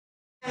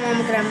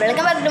നമസ്കാരം.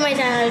 Welcome back to my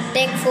channel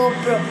tech four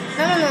pro.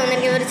 നമ്മൾ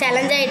വന്നിരിക്കുന്ന ഒരു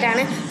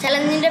ചലഞ്ചായിട്ടാണ്.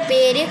 ചലഞ്ചിൻ്റെ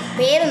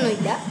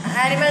പേരൊന്നുമില്ല,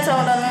 ആനിമൽ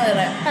സൗണ്ട് എന്ന്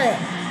പറയാം. അതെ,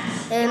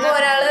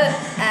 ഒരാൾ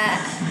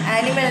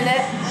ആനിമലിൻ്റെ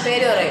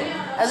പേര് പറയും,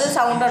 അത്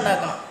സൗണ്ട്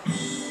ഉണ്ടാക്കണം.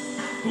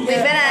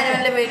 ഇവൻ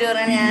ആനിമലിൻ്റെ പേര്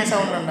പറയാൻ ഞാൻ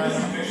സൗണ്ട്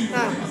ഉണ്ടാക്കണം.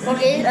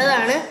 ഓക്കെ,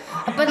 അതാണ്.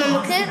 അപ്പം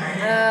നമുക്ക്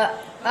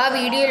ആ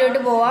വീഡിയോയിലോട്ട്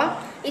പോവാം.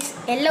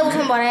 എല്ലാ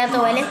ദിവസവും പറയാത്ത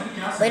പോലെ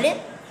ഒരു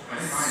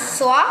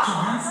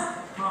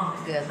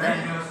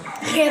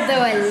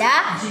സ്വാഗതമല്ല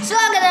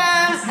സ്വാഗതം.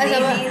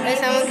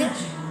 നമുക്ക്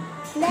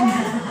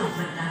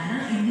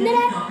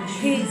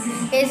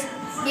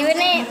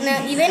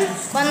ഇവൻ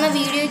വന്ന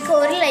വീഡിയോയ്ക്ക്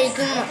ഒരു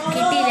ലൈക്കും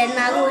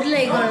കിട്ടിയില്ലായിരുന്നു, ആകെ ഒരു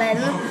ലൈക്കും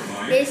ഉള്ളായിരുന്നു.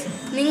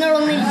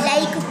 നിങ്ങളൊന്ന്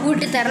ലൈക്ക്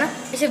കൂട്ടിത്തരണം,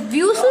 പക്ഷെ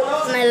വ്യൂസ്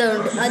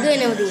നല്ലതുണ്ട്, അത്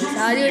തന്നെ മതി.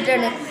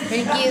 ആദ്യമായിട്ടാണ്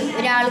എനിക്ക്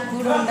ഒരാൾ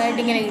കൂടെ ഉണ്ടായിട്ട്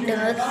ഇങ്ങനെ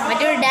കിട്ടുന്നത്.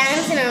 മറ്റൊരു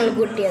ഡാൻസിനാണ്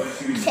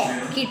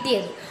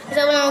കിട്ടിയത്.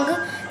 അപ്പോൾ നമുക്ക്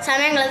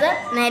സമയങ്ങളത്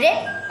നേരെ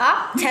ആ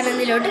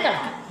ചലഞ്ചിലോട്ട്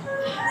കിടക്കാം.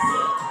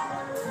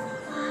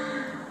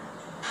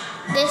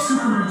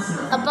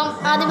 അപ്പം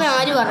ആദ്യമേ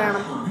ആര്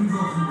പറയണം?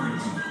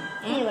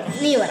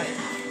 നീ പറ.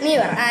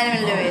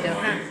 ആനിമലിൻ്റെ പേരോ?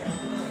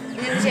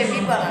 ഷെഫി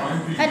പറയണം.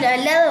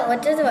 അല്ലാതെ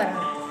ഒറ്റത്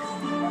പറയണം.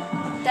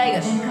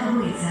 ടൈഗർ.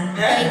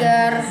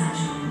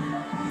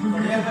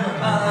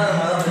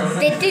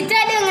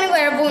 തെറ്റിച്ചാലും അങ്ങനെ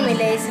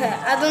കുഴപ്പമൊന്നുമില്ല,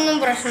 അതൊന്നും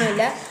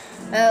പ്രശ്നമില്ല.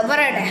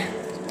 പറയട്ടെ.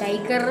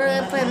 ടൈഗർ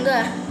ഇപ്പം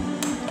എന്തുവാ?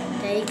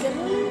 ടൈഗർ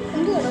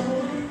എന്തുവാ?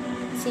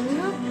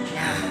 സിംഹം.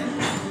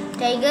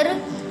 ടൈഗർ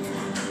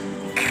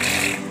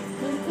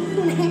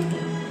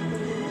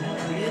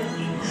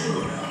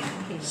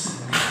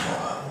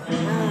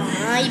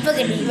ഇപ്പൊ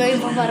കിട്ടി.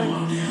 ഇപ്പൊ പറഞ്ഞു.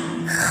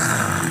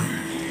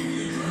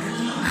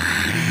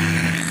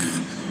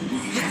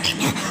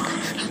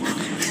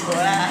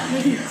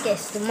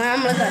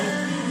 നമ്മള് കാണും.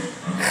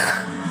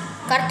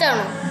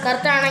 കറക്റ്റാണോ?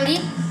 കറക്റ്റാണെങ്കിൽ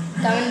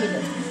കമന്റ് ഇല്ല.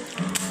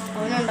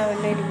 അവനുണ്ട്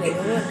ഒരു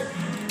പേരുണ്ട്.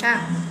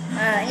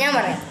 ഞാൻ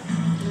പറയാം.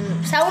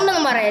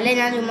 സൗണ്ടൊന്നും പറയല്ലേ,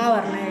 ഞാൻ ചുമ്മാ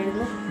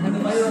പറഞ്ഞായിരുന്നു.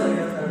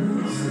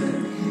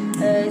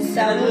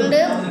 Sound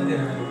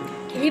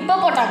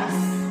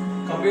hippopotamus.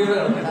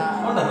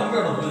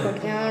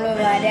 ഞങ്ങൾ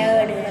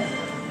വരാട്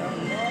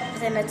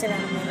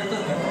അച്ഛനാണ്.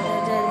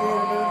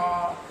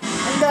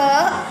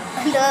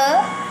 എന്തോ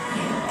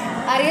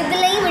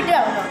അറിയത്തില്ലെങ്കിൽ വിട്ടു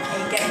കളഞ്ഞോ.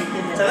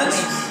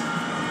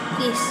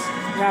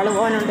 ഒരാൾ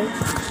പോകാനുണ്ട്.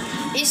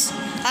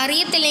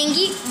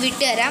 അറിയത്തില്ലെങ്കിൽ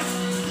വിട്ടുതരാം.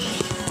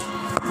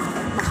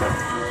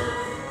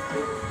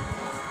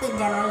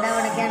 ജനലിൻ്റെ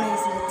അവിടേക്കാണ്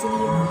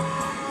വെച്ചിരിക്കുന്നത്.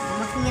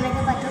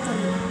 നമുക്കിങ്ങനെയൊക്കെ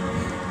പറ്റത്തുള്ളൂ.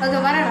 ഓക്കെ,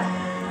 പറയണം.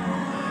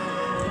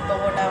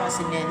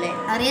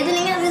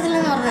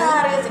 അറിയത്തില്ലെന്ന് പറഞ്ഞാൽ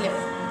അറിയത്തില്ല.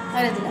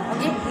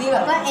 ഓക്കെ,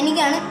 അപ്പം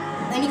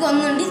എനിക്ക്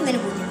ഒന്നുണ്ട്, ഇവന്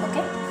പൂജ്യം.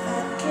 ഓക്കെ,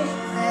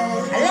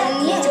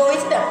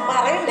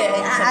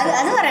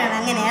 അത് പറയണം.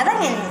 അങ്ങനെ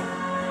അതെങ്ങനെയാ?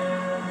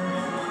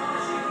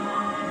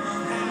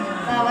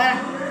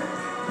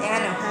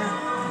 ഞാനോ?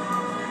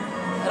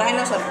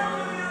 റൈനോസർ.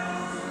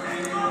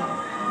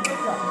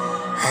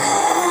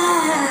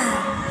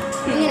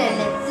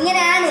 ഇങ്ങനെയല്ലേ?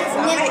 ഇങ്ങനെയാണ്.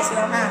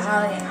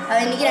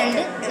 എനിക്ക്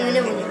 2,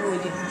 ഇവന്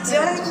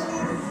 0.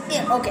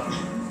 ഓക്കെ,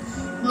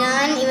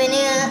 ഞാൻ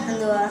ഇവന്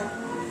എന്തുവാ?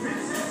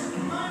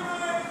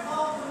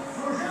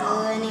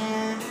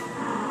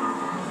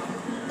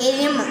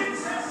 എരുമ.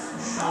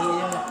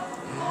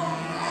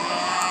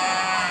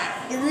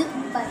 ഇത്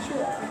പശു.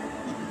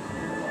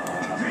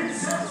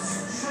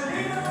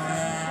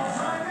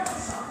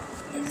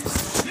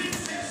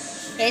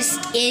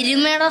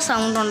 എരുമയുടെ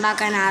സൗണ്ട്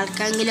ഉണ്ടാക്കാൻ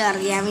ആർക്കെങ്കിലും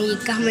അറിയാമെങ്കിൽ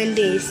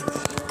കമൻറ്റ്.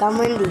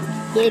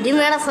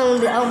 എരുമയുടെ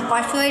സൗണ്ട് അവൻ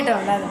പശുവായിട്ട്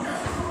ഉണ്ടാക്കാം.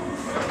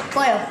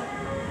 പോയോ?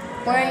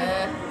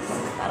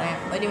 പറയാം,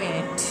 1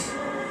 മിനിറ്റ്.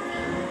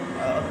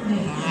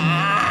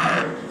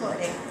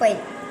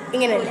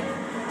 ഇങ്ങനെയല്ല,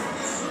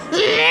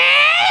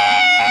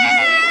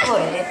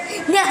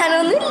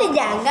 ഞാനൊന്നുമില്ല,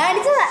 ഞാൻ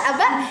കാണിച്ചതാ.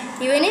 അപ്പം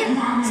ഇവന്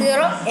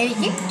 0,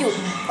 എനിക്ക് 2.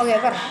 ഓക്കെ,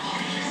 പറ.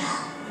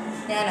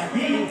 ഞാനോ?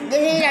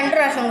 2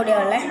 പ്രാവശ്യം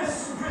കൂടിയുള്ളേ.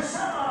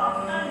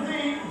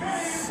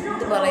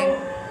 ഇത് പറയും.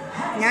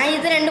 ഞാൻ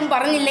ഇത് രണ്ടും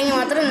പറഞ്ഞില്ലെങ്കിൽ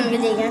മാത്രമേ നിങ്ങൾക്ക്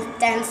ജയിക്കാൻ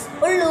ചാൻസ്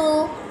ഉള്ളൂ.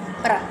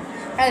 പറ.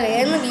 അതെ,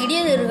 എന്ന് വീഡിയോ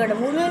തീർക്കട്ടെ.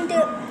 3 മിനിറ്റ്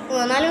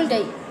 4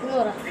 മിനിറ്റായി. ഒന്ന്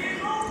പറ.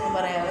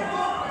 പറയാവേ.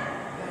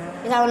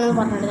 ഇതാവണമെന്ന്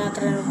പറഞ്ഞിട്ട് ഞാൻ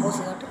അത്ര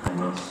പോസ് കേട്ടോ.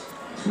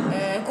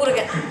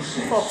 കുറുക്കൻ.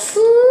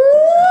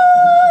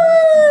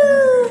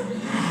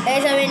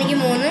 സമയം എനിക്ക്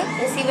 3.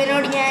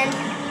 ഇവനോട് ഞാൻ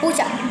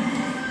പൂച്ച.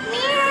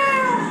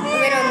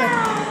 ഇവനൊന്ന്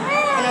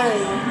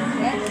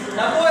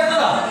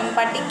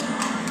പട്ടി.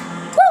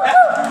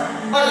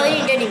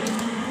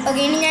 ഓക്കെ,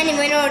 ഇനി ഞാൻ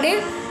ഇവനോട്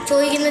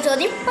ചോദിക്കുന്ന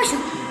ചോദ്യം പശു.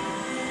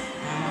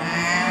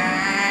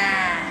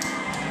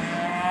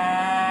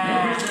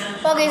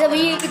 ഓക്കെ, അപ്പോൾ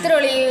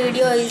ഇത്രയുള്ള ഈ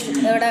വീഡിയോ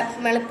ഇവിടെ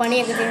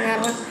പണിയൊക്കെ ചെയ്യുന്ന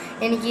കാരണം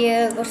എനിക്ക്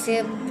കുറച്ച്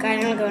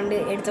കാര്യങ്ങളൊക്കെ ഉണ്ട്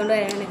എടുത്തുകൊണ്ട്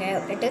വരാനൊക്കെ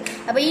ആയിട്ട്.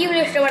 അപ്പോൾ ഈ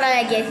വീഡിയോ ഇഷ്ടപ്പെടാൻ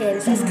ലൈക്ക്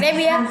ചെയ്യുക, സബ്സ്ക്രൈബ്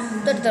ചെയ്യുക,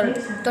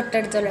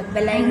 തൊട്ടടുത്തുള്ള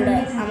ബെല്ലൈക്കൺ കൂടെ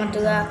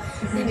അമർത്തുക.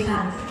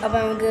 അപ്പോൾ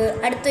നമുക്ക്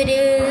അടുത്തൊരു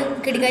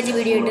കിടക്കാച്ചി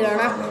വീഡിയോ ഇട്ട്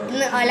കാണാം.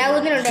 ഇന്ന്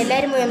അലാവുദ്ദീനുണ്ട്,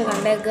 എല്ലാവരും പോയി ഒന്ന്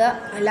കണ്ടേക്കുക.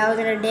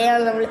 അലാവുദ്ദീൻ്റെ ഡേ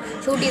ആണ് നമ്മൾ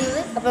ഷൂട്ട്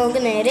ചെയ്യുന്നത്. അപ്പോൾ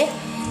നമുക്ക് നേരെ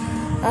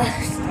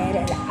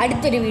അല്ല,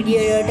 അടുത്തൊരു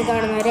വീഡിയോയിലോട്ട്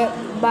കാണുന്നവരെ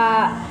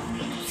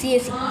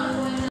CSC.